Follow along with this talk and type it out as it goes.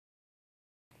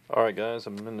Alright guys,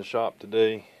 I'm in the shop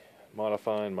today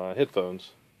modifying my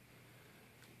headphones.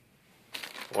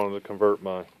 Wanted to convert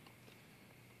my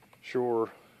Shure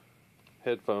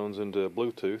headphones into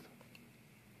Bluetooth,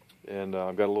 and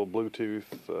I've got a little Bluetooth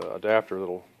adapter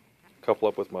that'll couple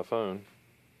up with my phone,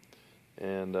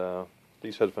 and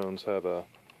these headphones have a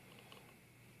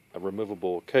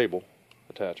removable cable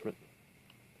attachment,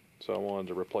 so I wanted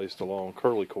to replace the long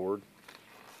curly cord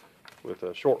with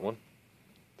a short one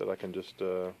that I can just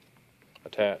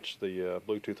attach the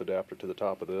Bluetooth adapter to the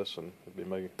top of this, and it'd be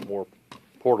maybe more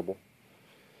portable.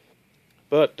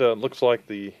 But looks like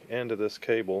the end of this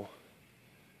cable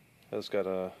has got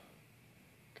a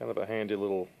kind of a handy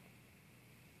little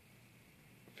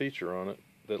feature on it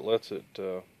that lets it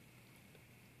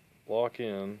lock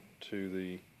in to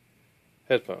the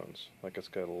headphones. Like it's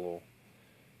got a little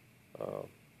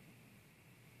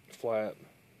flat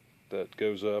that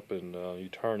goes up, and you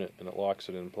turn it and it locks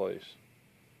it in place.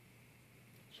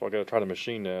 So I got to try to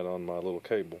machine that on my little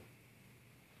cable.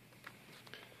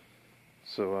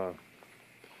 So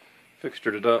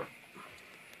fixtured it up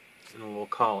in a little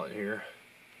collet here,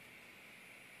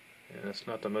 and it's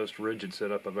not the most rigid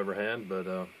setup I've ever had,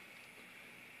 but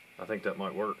I think that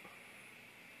might work.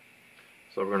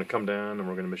 So we're going to come down and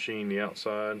we're going to machine the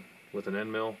outside with an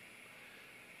end mill,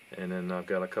 and then I've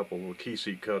got a couple little key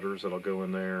seat cutters that'll go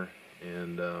in there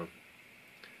and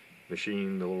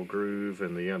machine the little groove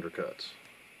and the undercuts.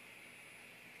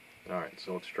 Alright,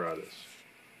 so let's try this.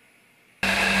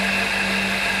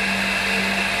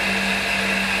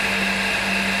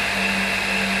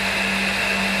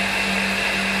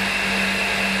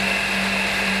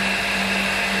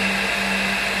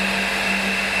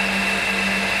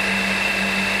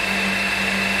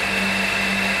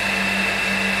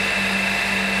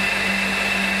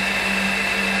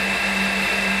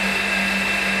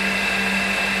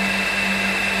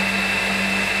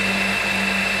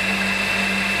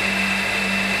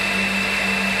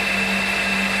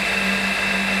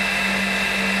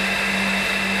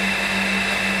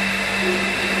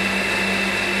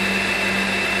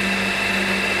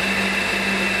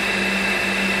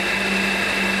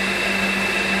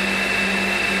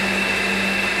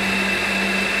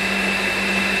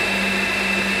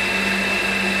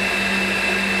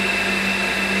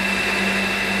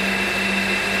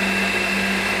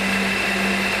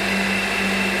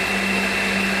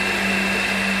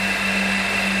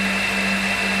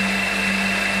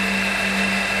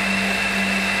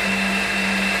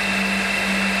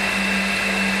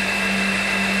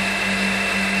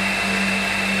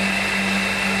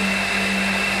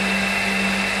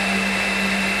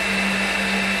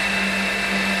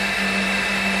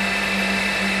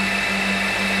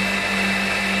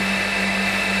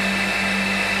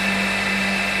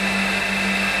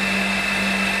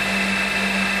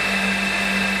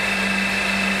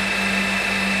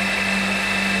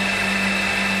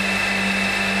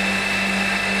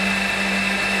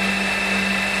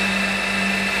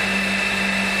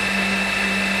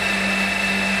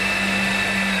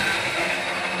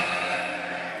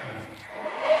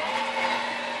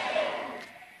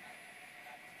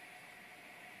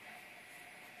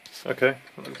 Okay,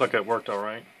 looks like that worked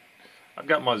alright. I've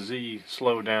got my Z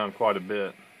slowed down quite a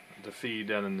bit to feed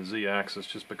down in the Z axis,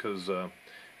 just because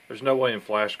there's no way in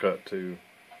Flash Cut to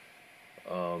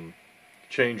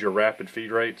change your rapid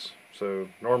feed rates. So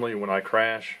normally when I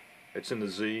crash, it's in the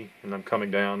Z and I'm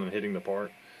coming down and hitting the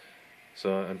part.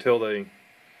 So until they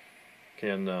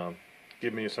can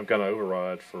give me some kind of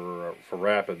override for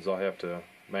rapids, I have to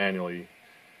manually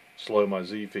slow my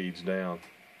Z feeds down.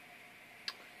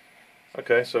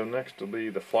 Okay, so next will be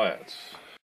the flats.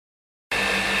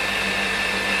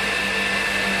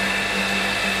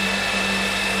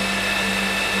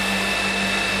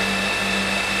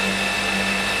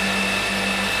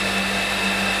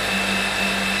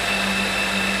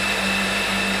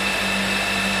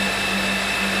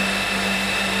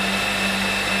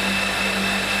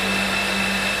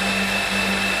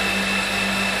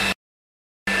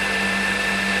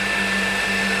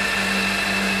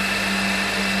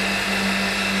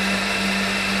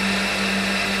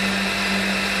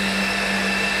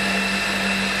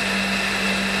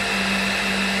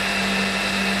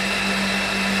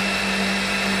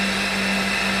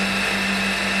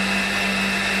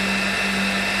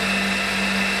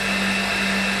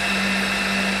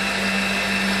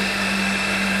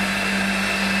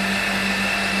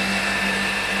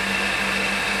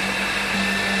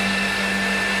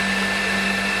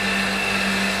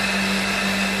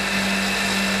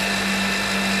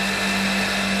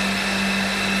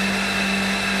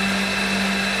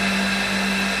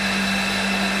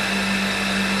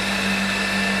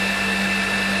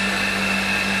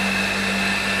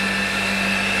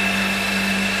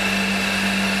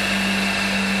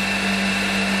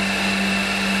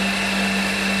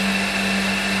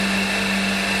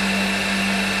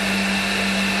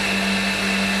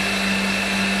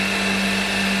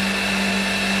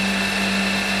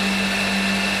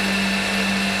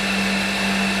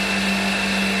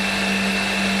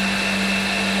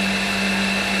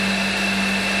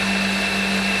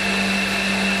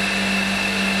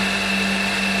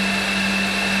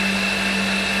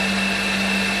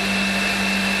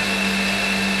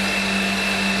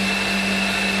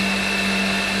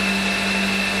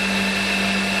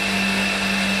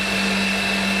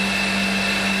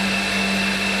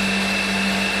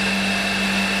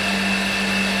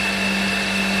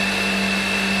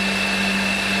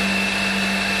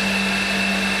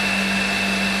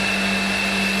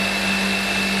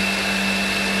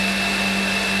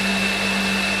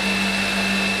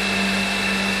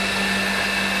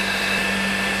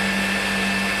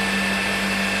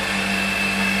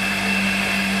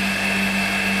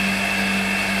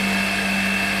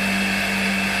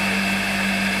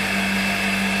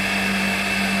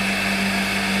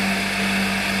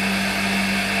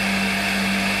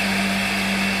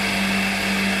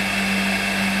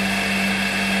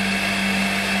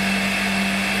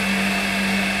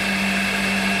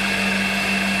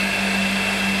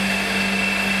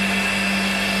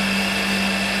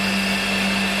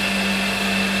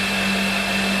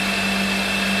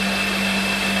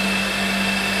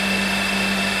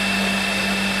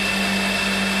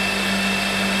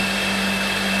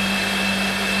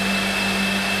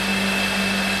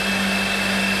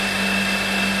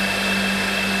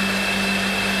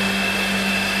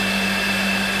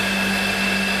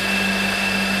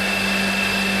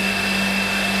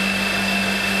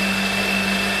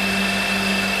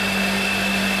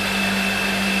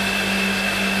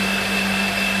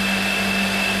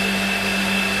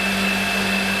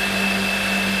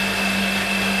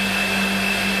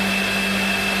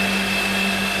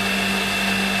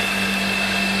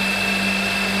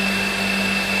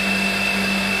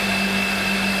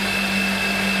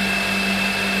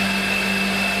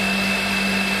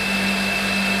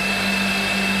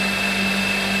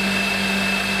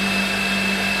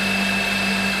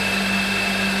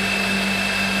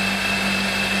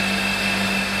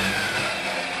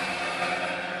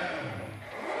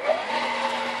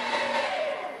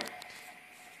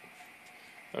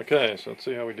 Okay, so let's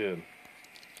see how we did.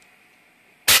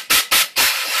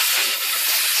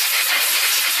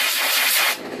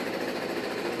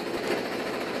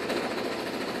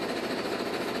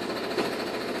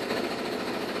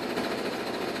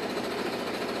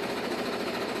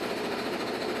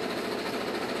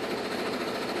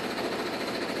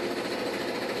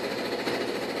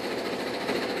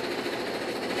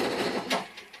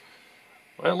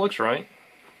 Well, it looks right.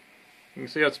 You can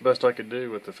see that's the best I could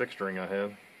do with the fixturing I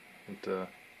had. It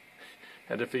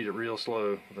had to feed it real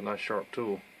slow with a nice sharp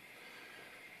tool.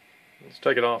 Let's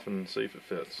take it off and see if it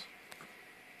fits.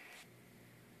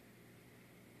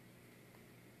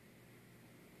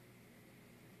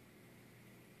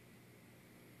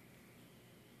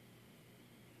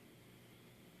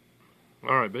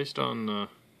 Alright, based on the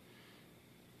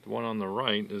one on the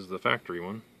right is the factory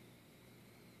one.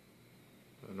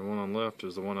 And the one on the left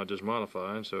is the one I just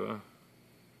modified, so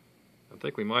I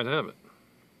think we might have it.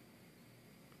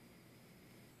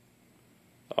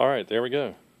 Alright, there we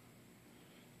go.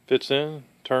 Fits in,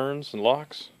 turns, and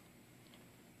locks.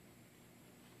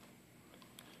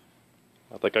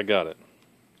 I think I got it.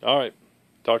 Alright,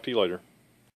 talk to you later.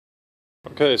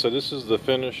 Okay, so this is the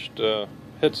finished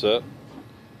headset.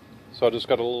 So I just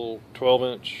got a little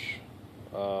 12-inch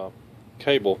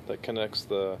cable that connects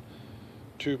the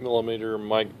 2mm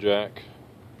mic jack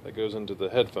that goes into the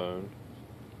headphone,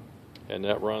 and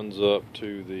that runs up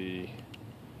to the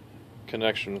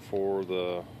connection for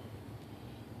the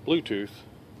Bluetooth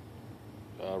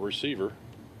receiver,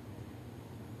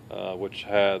 which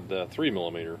had the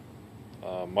 3mm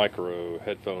micro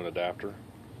headphone adapter.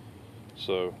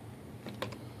 So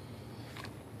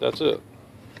that's it.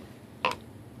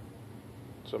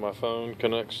 So my phone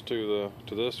connects to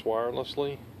this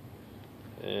wirelessly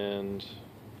and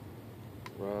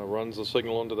runs the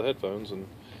signal into the headphones, and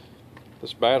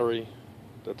this battery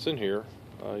that's in here,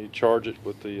 you charge it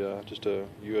with the just a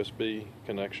USB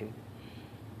connection,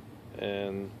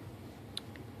 and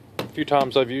a few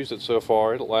times I've used it so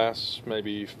far, it lasts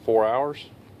maybe 4 hours,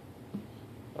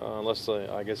 unless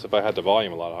I guess if I had the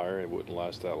volume a lot higher it wouldn't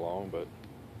last that long, but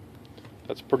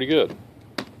that's pretty good,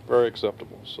 very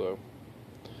acceptable. So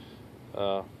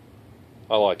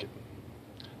I like it.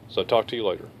 So talk to you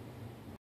later.